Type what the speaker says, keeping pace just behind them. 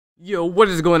Yo, what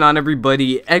is going on,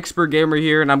 everybody? Expert Gamer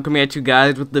here, and I'm coming at you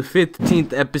guys with the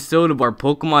 15th episode of our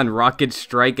Pokemon Rocket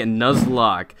Strike and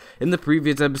Nuzlocke. In the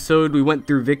previous episode, we went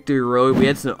through Victory Road. We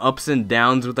had some ups and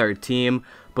downs with our team,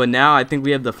 but now I think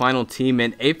we have the final team,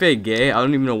 and Ape Gay, I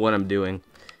don't even know what I'm doing.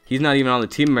 He's not even on the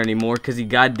team anymore because he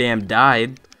goddamn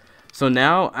died. So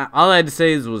now, all I had to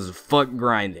say was fuck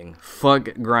grinding.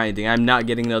 Fuck grinding. I'm not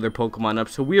getting the other Pokemon up.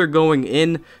 So we are going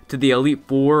in to the Elite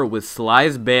Four with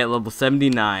Slice Bay at level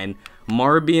 79,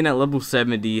 Marbian at level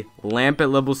 70, Lamp at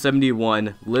level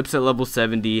 71, Lips at level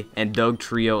 70, and Doug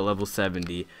Trio at level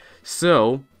 70.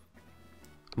 So,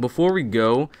 before we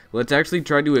go, let's actually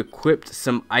try to equip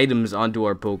some items onto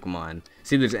our Pokemon.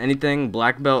 See if there's anything.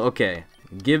 Black Belt. Okay.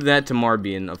 Give that to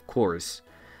Marbian, of course.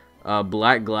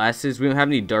 Black glasses. We don't have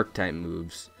any dark type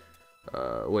moves.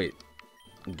 Wait.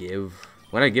 Give.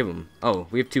 What did I give him? Oh,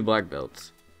 we have 2 black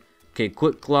belts. Okay,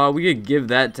 Quick Claw. We could give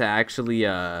that to actually,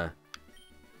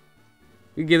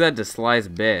 we could give that to Slice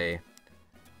Bay.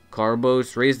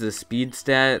 Carbos. Raise the speed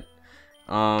stat.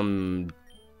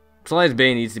 Slice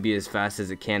Bay needs to be as fast as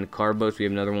it can. Carbos. We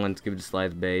have another one. Let's give it to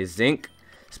Slice Bay. Zinc.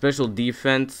 Special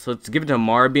defense. Let's give it to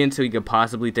Marbian so he could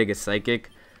possibly take a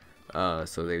psychic. So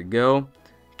there we go.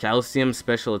 Calcium,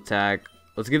 special attack.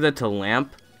 Let's give that to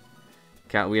Lamp.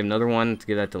 We have another one. Let's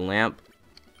give that to Lamp.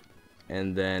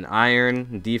 And then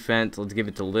Iron, defense. Let's give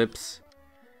it to Lips.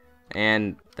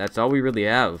 And that's all we really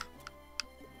have.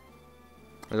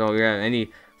 That's all we have.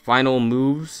 Any final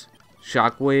moves?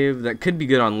 Shockwave. That could be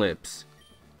good on Lips.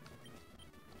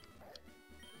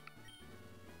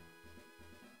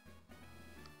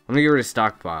 I'm gonna get rid of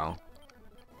Stockpile.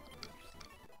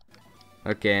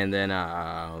 Okay, and then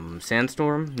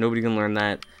Sandstorm. Nobody can learn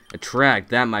that. Attract.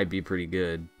 That might be pretty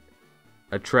good.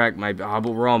 Attract might be. Oh,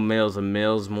 but we're all males. A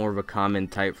male's more of a common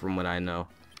type from what I know.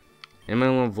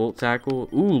 Anybody want Volt Tackle?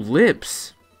 Ooh,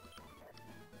 Lips.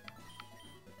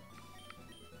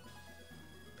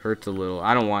 Hurts a little.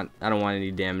 I don't want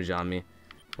any damage on me.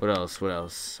 What else? What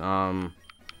else?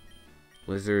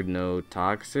 Blizzard. No.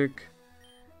 Toxic.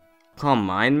 Calm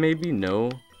Mind. Maybe.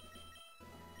 No.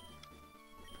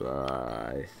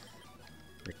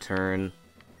 Return.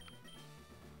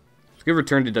 Let's give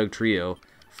return to Doug Trio.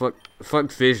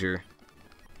 Fuck Fissure.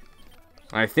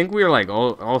 I think we are like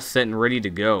all set and ready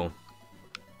to go.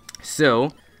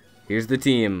 So, here's the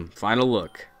team. Final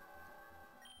look.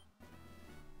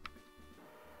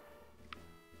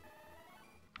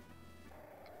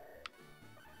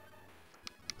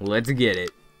 Let's get it.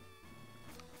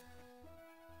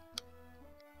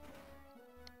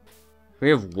 We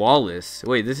have Wallace.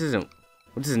 Wait, this isn't...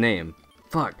 What's his name?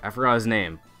 Fuck, I forgot his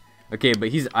name. Okay, but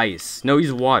he's ice. No,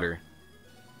 he's water.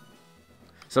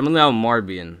 So I'm gonna allow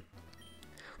Marbian.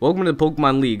 Welcome to the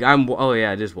Pokemon League. Oh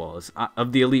yeah, it is Wallace.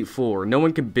 Of the Elite Four. No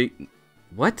one can be...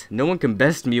 What? No one can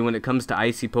best me when it comes to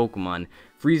icy Pokemon.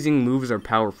 Freezing moves are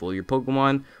powerful. Your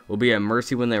Pokemon will be at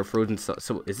mercy when they are frozen.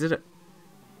 So is it a...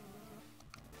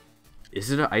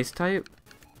 Is it an ice type?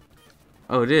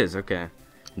 Oh, it is. Okay.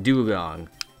 Dewgong.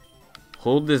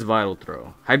 Hold this Vital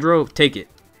Throw. Hydro, take it.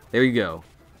 There you go.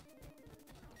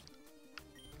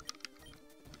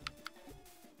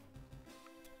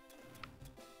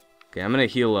 Okay, I'm gonna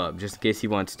heal up just in case he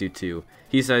wants to too.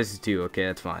 He sizes 2. Okay,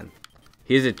 that's fine.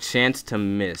 He has a chance to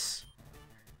miss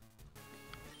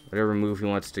whatever move he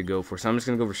wants to go for. So I'm just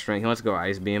gonna go for Strength. He wants to go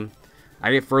Ice Beam.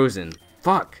 I get frozen.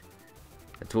 Fuck.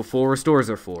 That's what full restores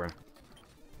are for. I'm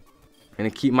gonna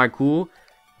keep my cool.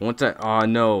 Once I... Oh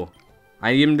no.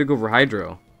 I need him to go for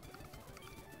Hydro.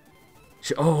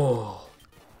 Oh.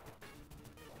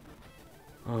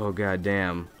 Oh,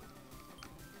 goddamn.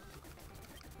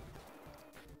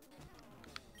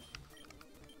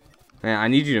 Man, I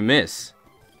need you to miss.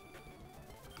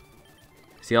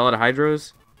 Is he all out of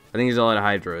Hydros? I think he's all out of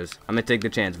Hydros. I'm gonna take the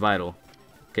chance. Vital.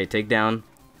 Okay, take down.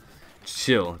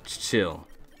 Chill. Chill.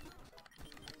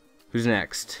 Who's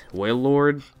next?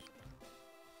 Wailord?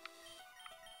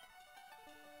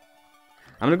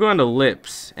 I'm gonna go on to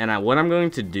Lips, and what I'm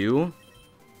going to do,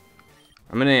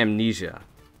 I'm gonna Amnesia.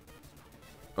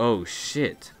 Oh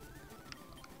shit.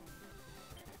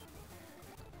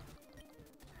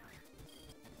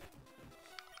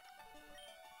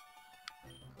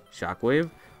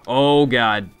 Shockwave? Oh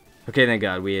god. Okay, thank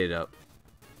god, we ate it up.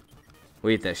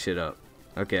 We ate that shit up.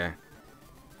 Okay.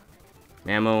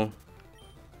 Ammo.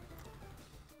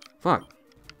 Fuck.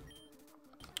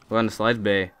 We're on the Slice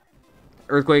Bay.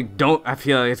 Earthquake, don't. I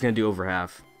feel like it's gonna do over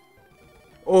half.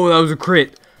 Oh, that was a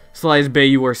crit. Slice Bay,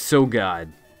 you are so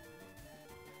god.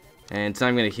 And it's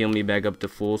not gonna heal me back up to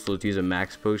full, so let's use a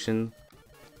max potion.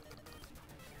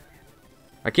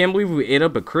 I can't believe we ate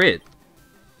up a crit.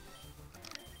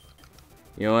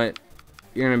 You know what?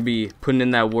 You're gonna be putting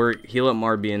in that work. Heal up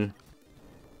Marbian.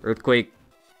 Earthquake.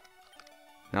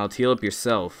 Now let's heal up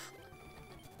yourself.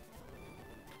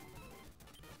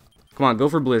 Come on, go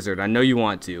for Blizzard. I know you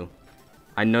want to.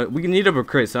 I know we can need up a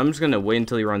crit, so I'm just gonna wait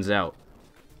until he runs out.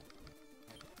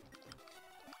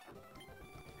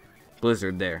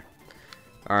 Blizzard there.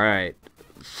 Alright.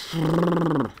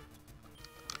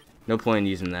 No point in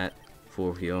using that.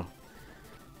 Full heal.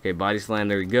 Okay, body slam,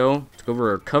 there we go. Let's go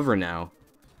over our cover now.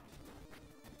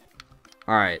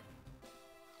 Alright.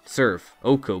 Surf.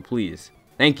 Oko, please.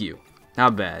 Thank you.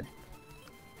 Not bad.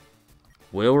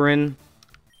 Wilrin.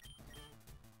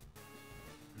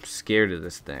 I'm scared of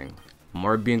this thing.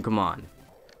 Marbian, come on.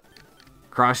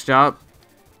 Cross chop.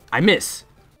 I miss.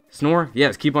 Snore.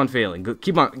 Yes, keep on failing. Go,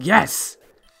 keep on. Yes!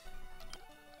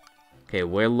 Okay,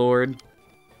 Wailord.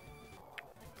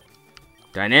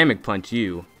 Dynamic punch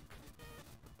you.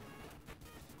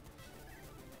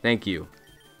 Thank you.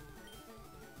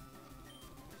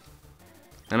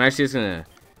 I'm actually just gonna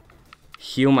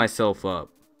heal myself up.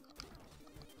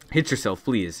 Hit yourself,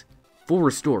 please. Full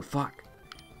restore. Fuck.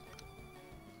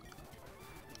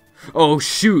 Oh,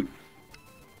 shoot.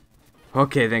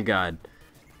 Okay, thank God.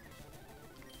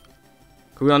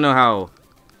 We all know how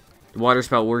the water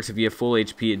spout works. If you have full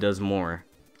HP, it does more.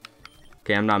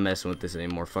 Okay, I'm not messing with this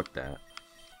anymore. Fuck that.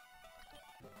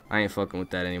 I ain't fucking with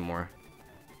that anymore.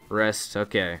 Rest.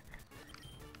 Okay.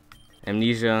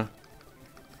 Amnesia.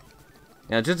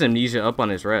 Yeah, just amnesia up on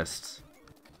his rests.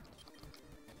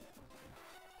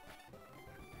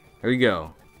 There we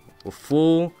go. We're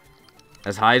full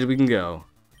as high as we can go.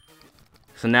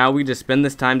 So now we just spend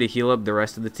this time to heal up the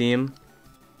rest of the team.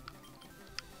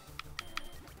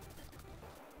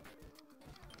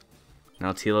 Now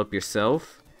let's heal up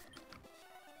yourself.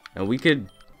 And we could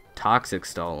toxic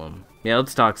stall him. Yeah,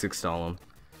 let's toxic stall him.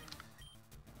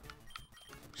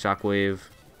 Shockwave.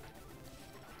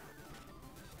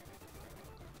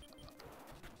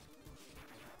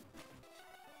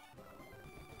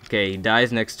 Okay, he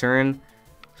dies next turn.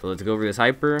 So let's go over this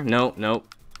hyper. Nope,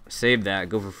 nope. Save that.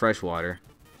 Go for fresh water.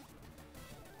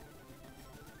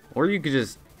 Or you could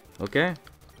just... Okay.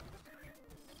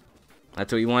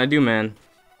 That's what you want to do, man.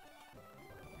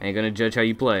 Ain't gonna judge how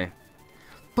you play.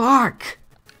 Fuck!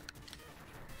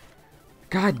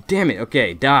 God damn it.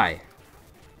 Okay, die.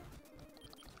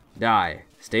 Die.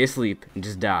 Stay asleep and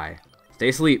just die. Stay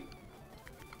asleep.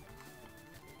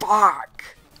 Fuck!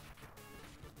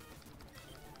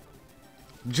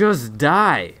 Just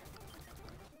die.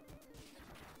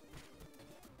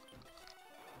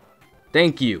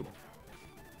 Thank you.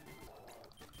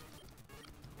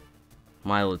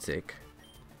 Milotic.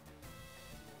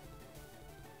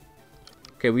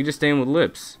 Okay, we just staying with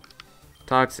lips.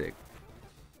 Toxic.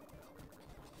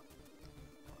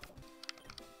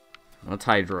 That's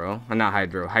Hydro. Not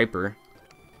Hydro, Hyper.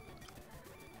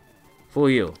 Full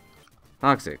heal.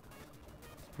 Toxic.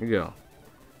 Here you go.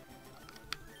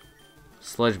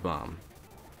 Sludge Bomb.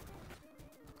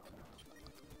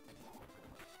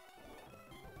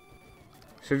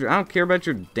 I don't care about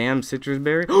your damn citrus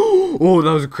berry. Oh,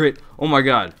 that was a crit. Oh my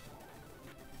god.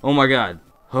 Oh my god.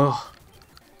 Oh.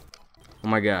 Oh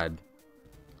my god.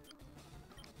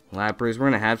 Lapras, we're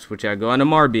gonna have to switch out. Go on to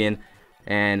Marbian.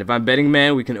 And if I'm betting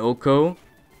man, we can Oko.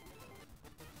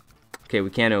 Okay, we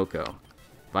can't Oko.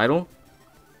 Vital?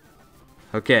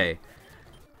 Okay.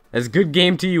 That's a good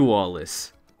game to you,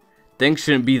 Wallace. Things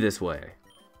shouldn't be this way.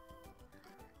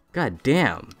 God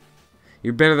damn.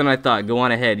 You're better than I thought. Go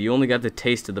on ahead. You only got the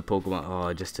taste of the Pokemon.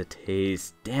 Oh, just a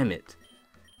taste. Damn it.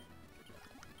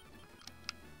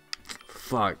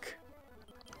 Fuck.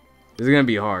 This is gonna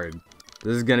be hard.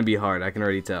 This is gonna be hard. I can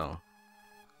already tell.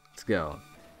 Let's go.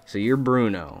 So you're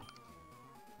Bruno.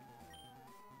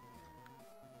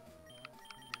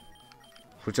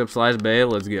 Switch up Slice Bay.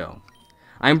 Let's go.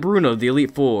 I'm Bruno, the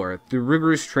Elite Four. Through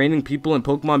rigorous training, people and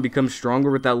Pokemon become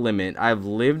stronger without limit. I've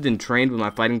lived and trained with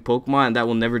my fighting Pokemon, and that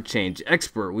will never change.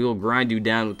 Expert, we will grind you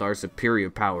down with our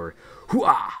superior power.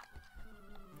 Hooah!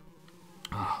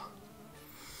 Oh.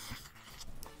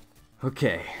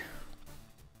 Okay.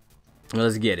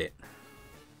 Let's get it.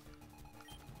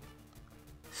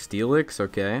 Steelix,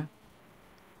 okay.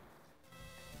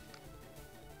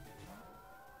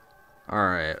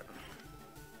 Alright.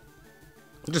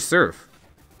 Just surf.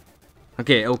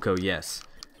 Okay, Oko, yes.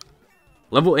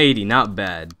 Level 80, not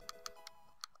bad.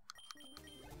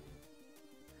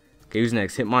 Okay, who's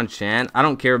next? Hitmonchan. I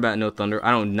don't care about no Thunder.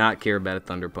 I do not care about a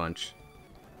Thunder Punch.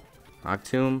 Rock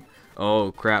Tomb.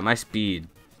 Oh, crap, my speed.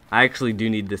 I actually do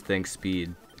need this thing's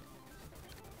speed.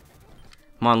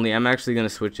 Come on, Lee, I'm actually going to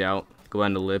switch out. Go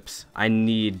on to Lips. I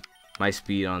need my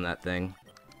speed on that thing.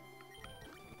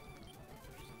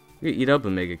 We can eat up a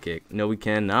Mega Kick. No, we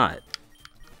cannot.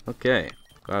 Okay.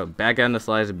 Back out in the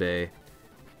Sliza Bay.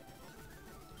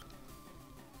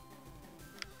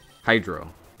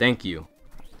 Hydro. Thank you.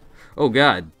 Oh,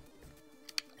 God.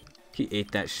 He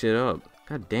ate that shit up.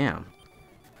 God damn.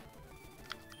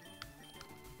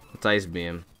 Let's Ice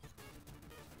Beam.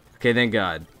 Okay, thank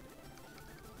God.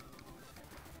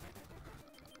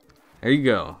 There you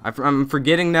go. I'm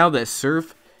forgetting now that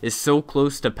Surf is so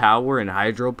close to Power and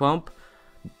Hydro Pump.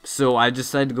 So I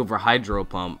decided to go for Hydro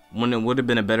Pump when it would have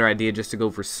been a better idea just to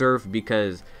go for Surf,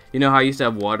 because you know how I used to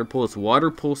have Water Pulse? Water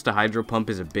Pulse to Hydro Pump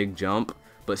is a big jump,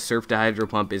 but Surf to Hydro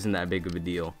Pump isn't that big of a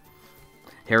deal.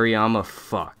 Hariyama,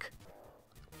 fuck.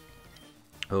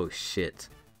 Oh shit.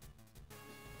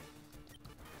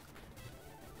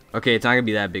 Okay, it's not gonna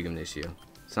be that big of an issue.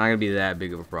 It's not gonna be that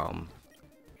big of a problem.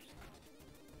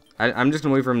 I'm just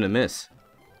gonna wait for him to miss.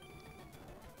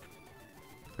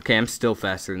 Okay, I'm still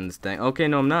faster than this thing. Okay,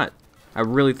 no, I'm not. I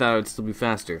really thought I would still be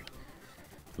faster.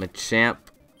 Machamp.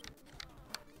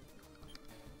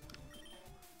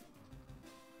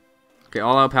 Okay,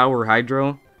 all out power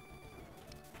Hydro.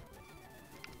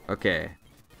 Okay.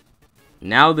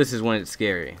 Now this is when it's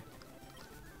scary.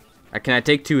 Can I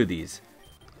take 2 of these?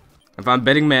 If I'm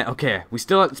betting man, okay, we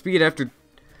still have speed after.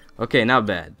 Okay, not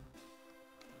bad.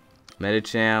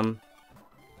 Medicham.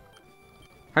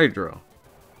 Hydro.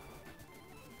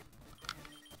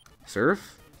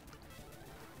 Surf?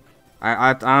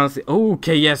 I honestly. Oh,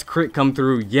 okay, yes, crit come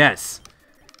through. Yes.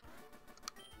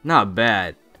 Not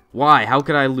bad. Why? How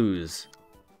could I lose?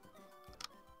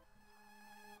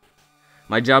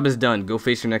 My job is done. Go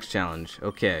face your next challenge.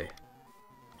 Okay.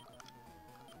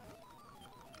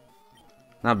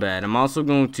 Not bad. I'm also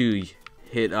going to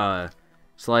hit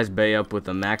Slice Bay up with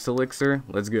a Max Elixir.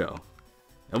 Let's go.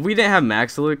 If we didn't have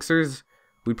Max Elixirs,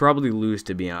 we'd probably lose,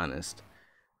 to be honest.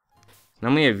 How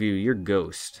many of you? You're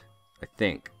Ghost, I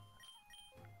think.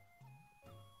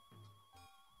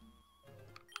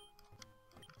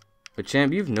 But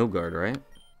champ, you have no guard, right?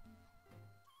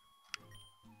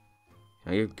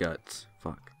 No, you have Guts.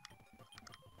 Fuck.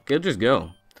 Okay, just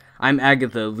go. I'm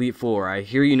Agatha, Elite 4. I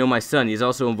hear you know my son. He's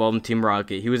also involved in Team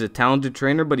Rocket. He was a talented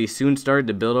trainer, but he soon started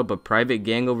to build up a private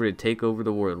gang over to take over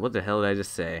the world. What the hell did I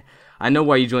just say? I know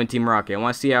why you joined Team Rocket. I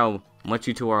want to see how much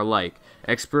you two are alike.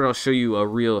 Expert, I'll show you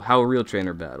how a real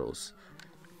trainer battles.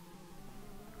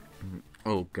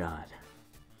 Oh god.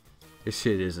 This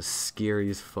shit is scary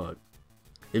as fuck.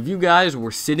 If you guys were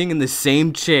sitting in the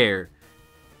same chair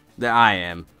that I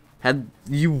am,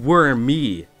 you were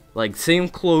me, like same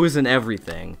clothes and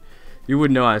everything, you would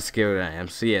know how scared I am.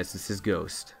 So yes, this is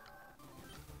Ghost.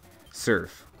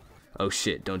 Surf. Oh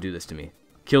shit, don't do this to me.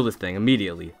 Kill this thing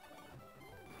immediately.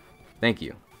 Thank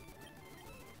you.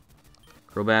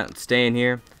 Crobat, stay in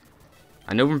here.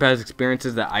 I know from past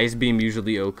experiences that Ice Beam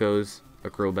usually OHKOs a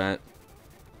Crobat.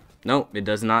 Nope, it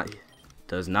does not.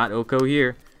 Does not OHKO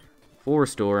here. Full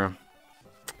restore.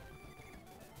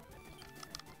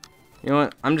 You know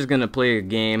what? I'm just gonna play a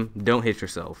game. Don't hit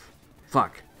yourself.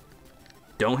 Fuck.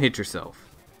 Don't hit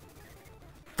yourself.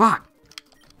 Fuck.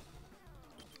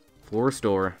 Full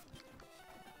restore.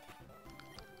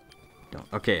 Don't.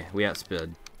 Okay, we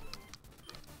outsped.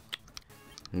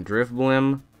 And Drift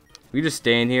Blim. We just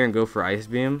stay in here and go for Ice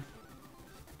Beam.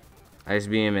 Ice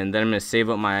Beam, and then I'm gonna save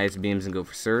up my Ice Beams and go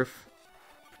for Surf.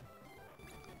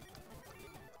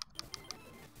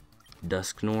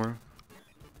 Dusknoir.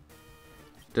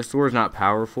 Dusknoir is not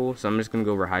powerful, so I'm just gonna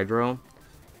go over Hydro.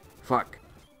 Fuck.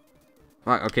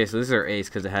 Fuck. Okay, so this is our ace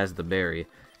because it has the berry.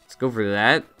 Let's go for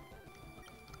that.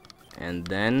 And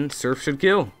then Surf should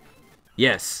kill.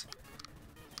 Yes.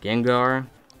 Gengar.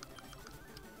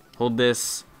 Hold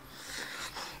this.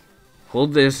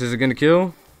 Hold this. Is it gonna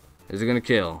kill? Is it gonna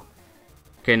kill?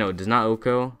 Okay, no, it does not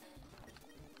OHKO.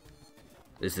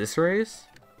 Is this race?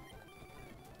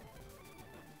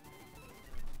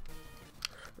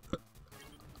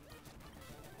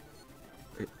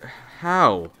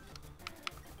 How?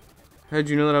 How did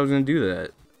you know that I was gonna do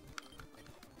that?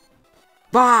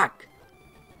 Fuck!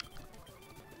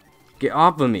 Get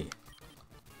off of me.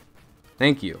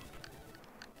 Thank you.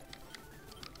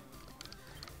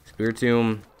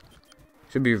 Spiritomb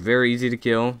should be very easy to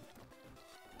kill.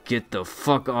 Get the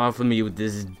fuck off of me with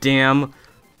this damn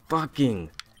fucking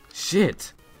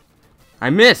shit. I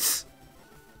miss.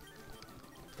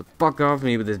 The fuck off of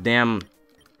me with this damn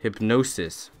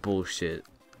hypnosis bullshit.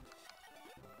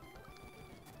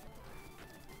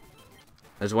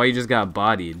 That's why you just got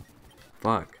bodied.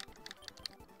 Fuck.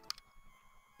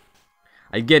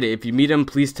 I get it. If you meet him,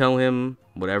 please tell him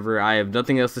whatever. I have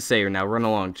nothing else to say. Now run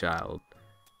along, child.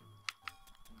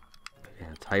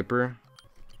 Yeah, Typer.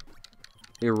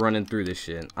 You're running through this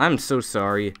shit. I'm so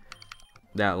sorry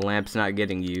that lamp's not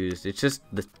getting used. It's just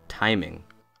the timing.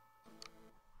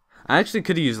 I actually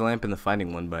could have used lamp in the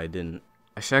fighting one, but I didn't.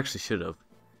 Actually should have.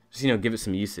 Just, you know, give it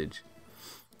some usage.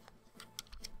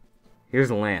 Here's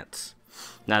Lance.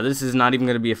 Now, this is not even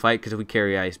going to be a fight because we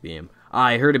carry Ice Beam.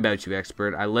 I heard about you,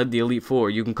 expert. I led the Elite Four.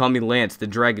 You can call me Lance, the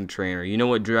Dragon Trainer. You know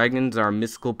what? Dragons are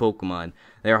mystical Pokemon.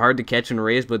 They are hard to catch and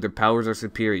raise, but their powers are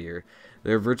superior.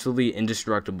 They're virtually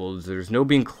indestructible. There's no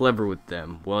being clever with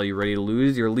them. Well, you ready to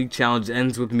lose? Your league challenge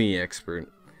ends with me,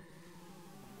 expert.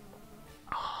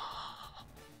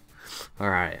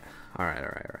 Alright.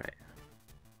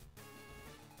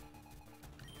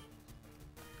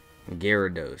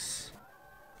 Gyarados.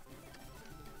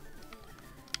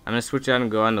 I'm gonna switch out and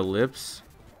go on to Lips.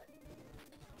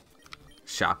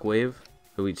 Shockwave.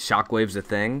 Oh, wait, Shockwave's a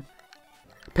thing.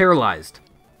 Paralyzed.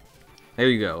 There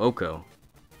you go, Oko.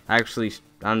 Actually,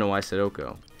 I don't know why I said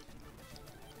Oko.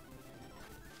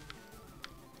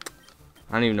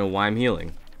 I don't even know why I'm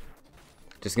healing.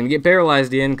 Just gonna get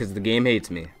paralyzed again because the game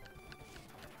hates me.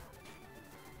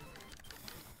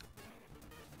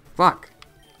 Fuck.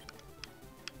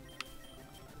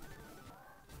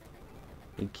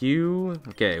 EQ.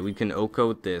 Okay, we can Oko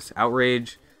with this.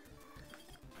 Outrage.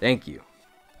 Thank you.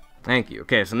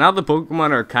 Okay, so now the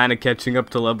Pokemon are kind of catching up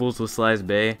to levels with Slice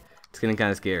Bay. It's getting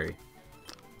kind of scary.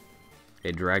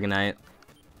 Okay, Dragonite.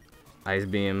 Ice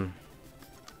Beam.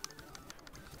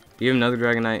 Do you have another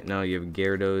Dragonite? No, you have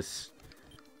Gyarados.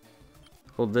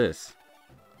 Hold this.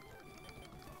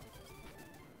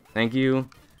 Thank you.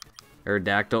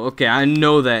 Aerodactyl. Okay, I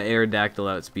know that Aerodactyl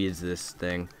outspeeds this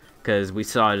thing because we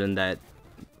saw it in that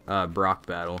Brock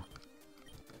battle.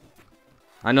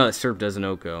 I know that Surf doesn't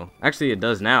Oko. Actually, it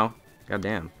does now. God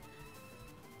damn.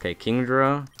 Okay,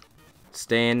 Kingdra.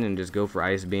 Stay in and just go for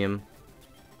Ice Beam.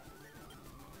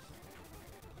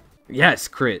 Yes,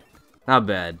 crit. Not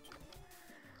bad.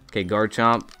 Okay,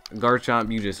 Garchomp.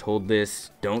 Garchomp, you just hold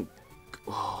this. Don't.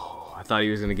 Oh, I thought he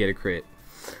was going to get a crit.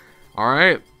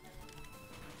 Alright.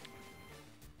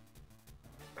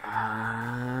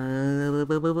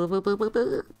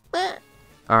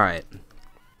 Alright.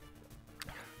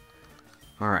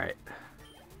 Alright.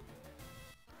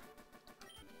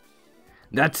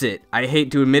 That's it. I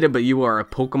hate to admit it, but you are a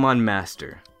Pokemon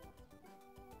master.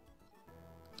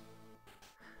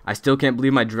 I still can't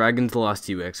believe my dragons lost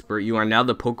to you, expert. You are now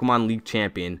the Pokemon League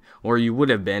champion. Or you would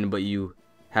have been, but you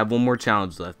have one more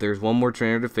challenge left. There's one more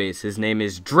trainer to face. His name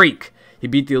is Drake. He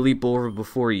beat the Elite Four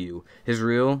before you. He's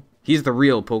the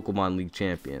real Pokemon League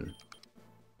champion.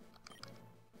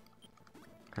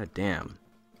 God damn.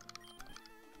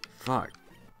 Fuck.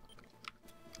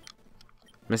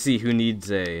 Let's see who needs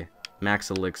a max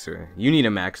elixir. You need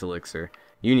a max elixir.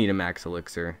 You need a max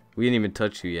elixir. We didn't even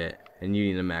touch you yet, and you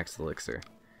need a max elixir.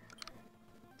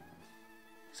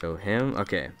 So him,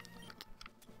 okay.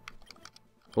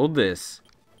 Hold this.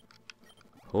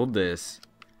 Hold this.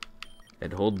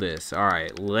 And hold this.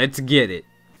 Alright, let's get it.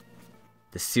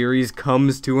 The series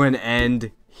comes to an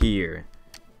end here.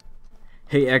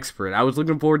 Hey expert, I was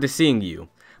looking forward to seeing you.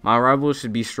 My rival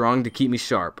should be strong to keep me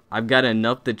sharp. I've got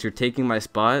enough that you're taking my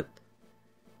spot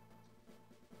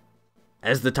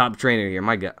as the top trainer here.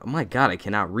 My god, I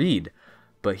cannot read.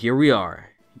 But here we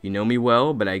are. You know me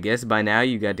well, but I guess by now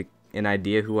you got an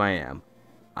idea who I am.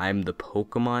 I'm the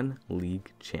Pokemon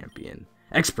League champion.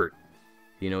 Expert.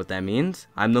 You know what that means?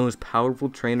 I'm the most powerful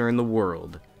trainer in the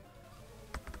world.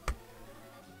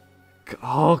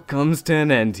 All comes to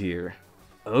an end here.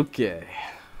 Okay.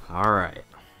 Alright.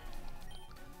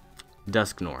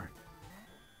 Dusknoir.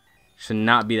 Should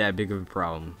not be that big of a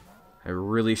problem. I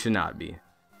really should not be.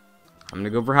 I'm gonna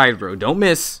go for Hydro. Don't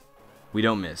miss. We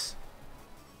don't miss.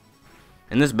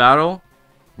 In this battle,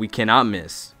 we cannot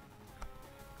miss.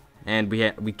 And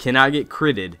we cannot get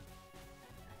critted.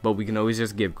 But we can always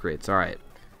just give crits. Alright.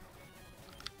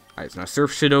 Alright, so now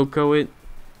Surf should Oko it.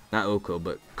 Not Oko,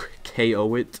 but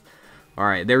KO it.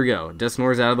 Alright, there we go.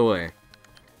 Dusknoir's out of the way.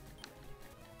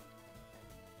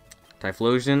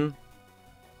 Typhlosion.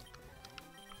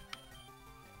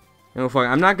 No, fuck.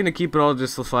 I'm not gonna keep it all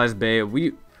just Slice Bay.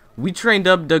 We trained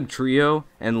up Dugtrio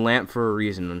and Lamp for a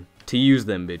reason. To use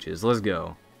them bitches. Let's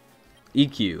go.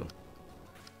 EQ.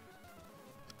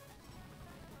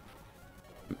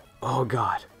 Oh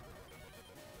god.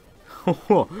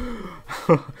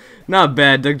 Not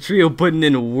bad. Dugtrio putting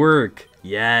in work.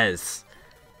 Yes.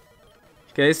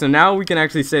 Okay, so now we can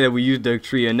actually say that we used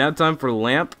Dugtrio. Now time for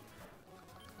Lamp.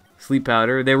 Sleep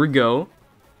Powder. There we go.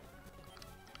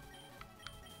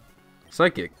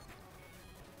 Psychic.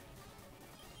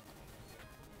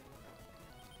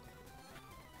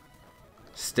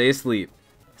 Stay asleep.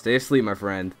 Stay asleep, my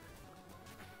friend.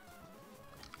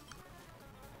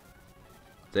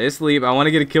 Stay asleep. I want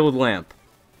to get a kill with Lamp.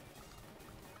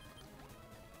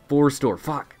 4-store.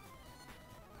 Fuck.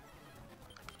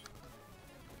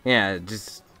 Yeah,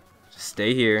 just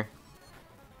stay here.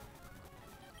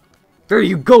 There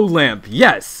you go, Lamp.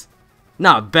 Yes.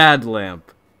 Not bad,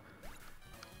 Lamp.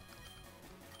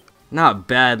 Not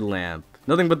bad, Lamp.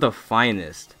 Nothing but the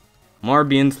finest.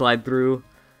 Marbian, slide through.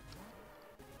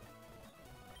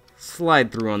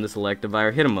 Slide through on this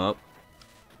Electivire. Hit him up.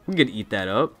 We could eat that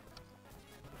up.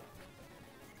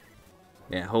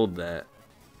 Yeah, hold that.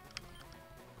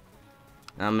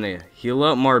 I'm gonna heal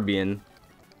up Marbian.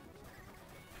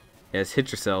 Yes,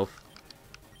 hit yourself.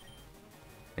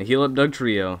 And heal up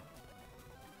Dugtrio.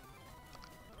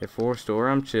 Hit 4-store.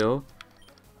 I'm chill.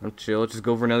 I'm chill. Just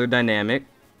go for another dynamic.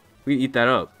 We eat that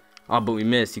up. Oh, but we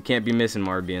missed. You can't be missing,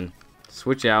 Marbian.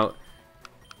 Switch out.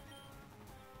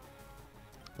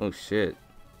 Oh, shit.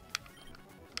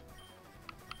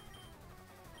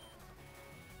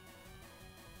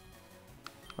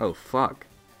 Oh, fuck.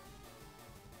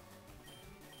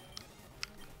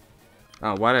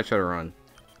 Oh, why did I try to run?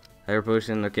 Hyper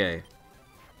Potion, okay.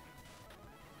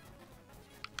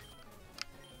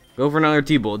 Go for another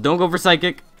T-Bolt. Don't go for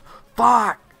Psychic.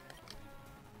 Fuck!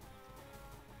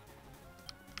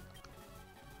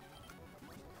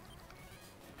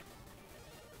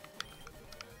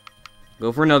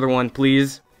 Go for another one,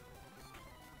 please.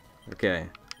 Okay.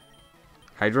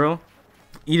 Hydro?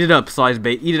 Eat it up, Slice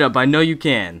Bait. Eat it up. I know you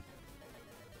can.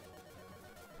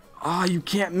 Oh, you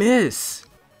can't miss.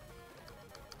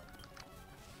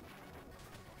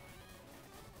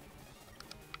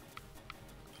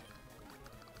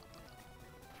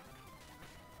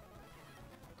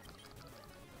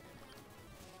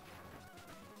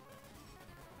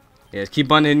 Yes,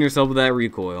 keep on hitting yourself with that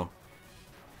recoil.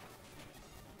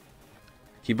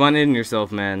 Keep on hitting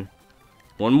yourself, man.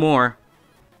 One more.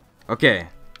 Okay.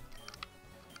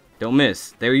 Don't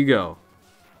miss. There you go.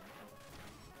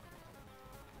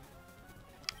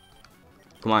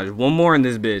 Come on, there's one more in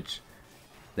this bitch.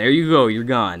 There you go. You're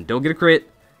gone. Don't get a crit.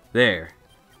 There.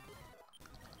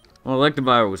 Well,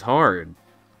 Electivire was hard.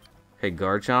 Hey,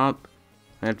 Garchomp.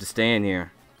 I have to stay in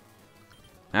here.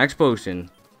 Max Potion.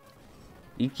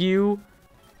 EQ.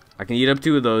 I can eat up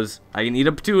 2 of those. I can eat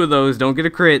up 2 of those. Don't get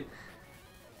a crit.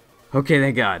 Okay,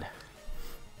 thank God.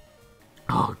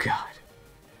 Oh, God.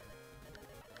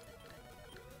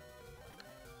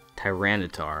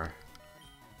 Tyranitar.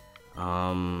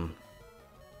 I'm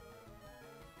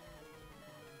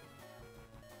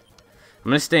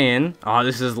gonna stay in. Oh,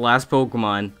 this is the last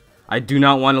Pokemon. I do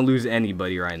not want to lose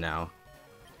anybody right now.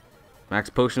 Max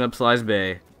Potion up Slice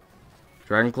Bay.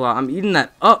 Dragon Claw. I'm eating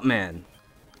that up, man.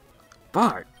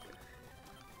 Fuck.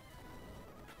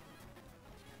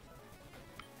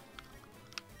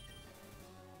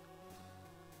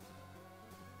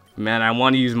 Man, I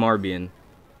want to use Marbian.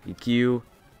 EQ.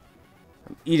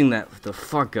 I'm eating that the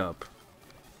fuck up.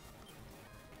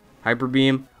 Hyper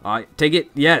Beam. Take it.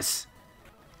 Yes.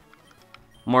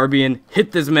 Marbian,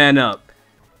 hit this man up.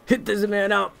 Hit this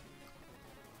man up.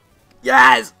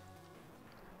 Yes.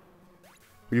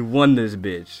 We won this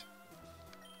bitch.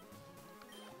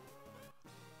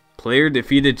 Player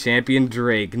defeated champion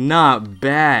Drake. Not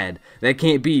bad. That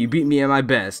can't be. You beat me at my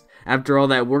best. After all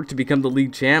that work to become the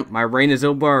league champ, my reign is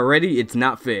over already. It's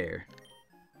not fair.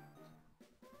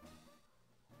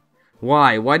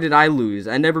 Why? Why did I lose?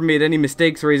 I never made any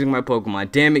mistakes raising my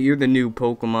Pokemon. Damn it, you're the new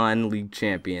Pokemon League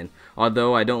champion.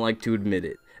 Although I don't like to admit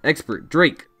it. Expert,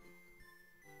 Drake.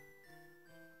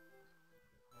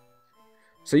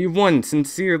 So you've won,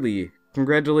 sincerely.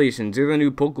 Congratulations, you're the new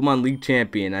Pokemon League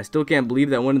champion. I still can't believe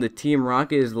that one of the Team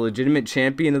Rocket is the legitimate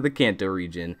champion of the Kanto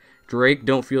region. Drake,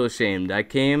 don't feel ashamed. I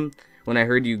came when I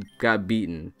heard you got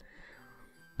beaten.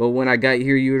 But when I got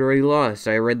here, you had already lost.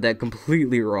 I read that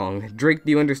completely wrong. Drake,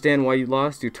 do you understand why you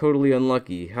lost? You're totally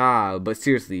unlucky. Ha, but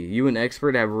seriously, you and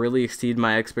Expert have really exceeded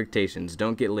my expectations.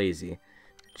 Don't get lazy.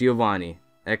 Giovanni,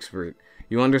 Expert.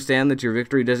 You understand that your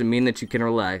victory doesn't mean that you can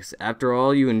relax. After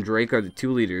all, you and Drake are the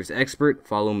 2 leaders. Expert,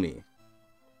 follow me.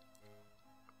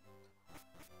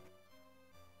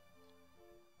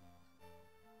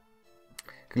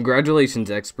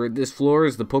 Congratulations, Expert. This floor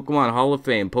is the Pokemon Hall of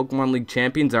Fame. Pokemon League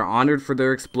champions are honored for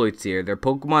their exploits here. Their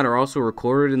Pokemon are also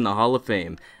recorded in the Hall of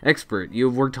Fame. Expert, you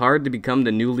have worked hard to become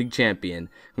the new League champion.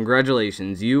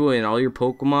 Congratulations. You and all your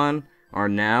Pokemon are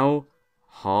now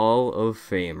Hall of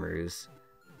Famers.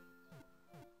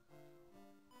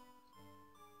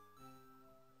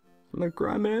 I'm gonna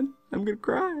cry, man. I'm gonna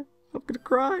cry. I'm gonna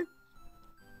cry.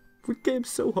 We came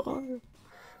so hard.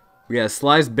 We got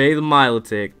Slice Bay the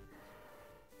Milotic.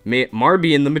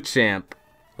 Marbian the Machamp,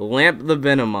 Lamp the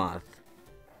Venomoth,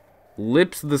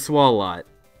 Lips the Swalot,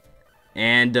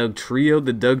 And Doug Trio,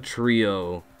 the Doug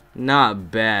Trio.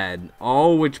 Not bad.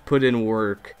 All which put in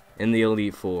work in the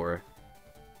Elite Four.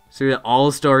 So the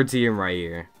all-star team right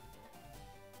here.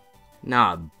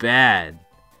 Not bad.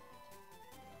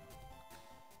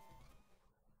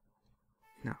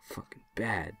 Not fucking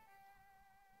bad.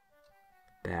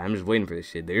 I'm just waiting for this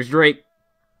shit. There's Drake.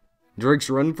 Drake's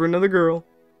running for another girl.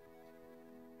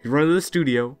 He's running to the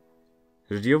studio.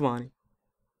 There's Giovanni.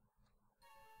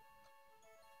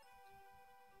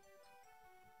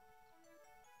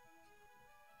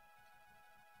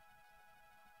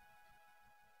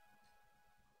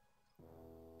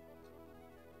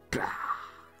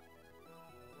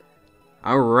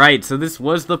 Alright, so this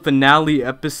was the finale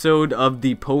episode of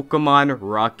the Pokemon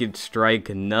Rocket Strike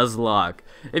Nuzlocke.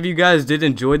 If you guys did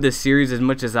enjoy this series as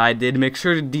much as I did, make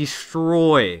sure to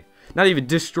destroy, not even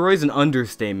destroy is an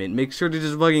understatement, make sure to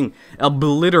just fucking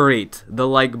obliterate the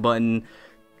like button,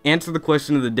 answer the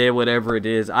question of the day, whatever it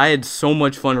is. I had so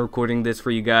much fun recording this for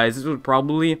you guys. This was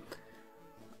probably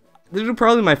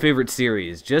my favorite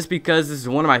series, just because this is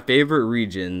one of my favorite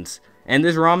regions. And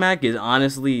this ROM hack is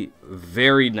honestly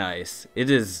very nice. It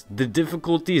is, the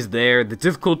difficulty is there. The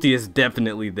difficulty is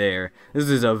definitely there. This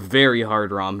is a very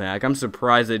hard ROM hack. I'm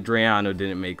surprised that Drayano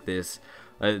didn't make this.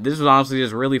 This was honestly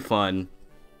just really fun.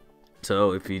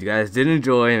 So if you guys did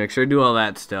enjoy, make sure to do all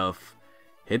that stuff.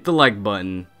 Hit the like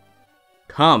button.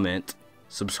 Comment.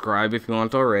 Subscribe if you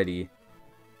want already.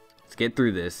 Let's get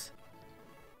through this.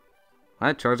 Why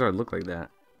did Charizard look like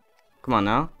that? Come on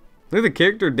now. Look at the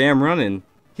character damn running.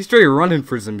 He's straight running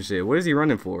for some shit. What is he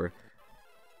running for?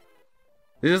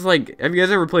 This is like, have you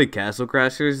guys ever played Castle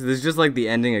Crashers? This is just like the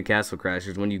ending of Castle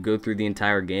Crashers when you go through the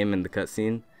entire game and the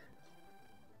cutscene.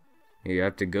 You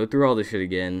have to go through all this shit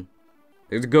again.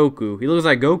 There's Goku. He looks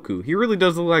like Goku. He really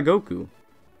does look like Goku.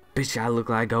 Bitch, I look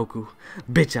like Goku.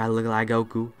 Bitch, I look like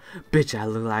Goku. Bitch, I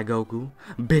look like Goku.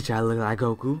 Bitch, I look like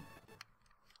Goku.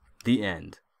 The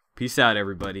end. Peace out,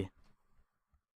 everybody.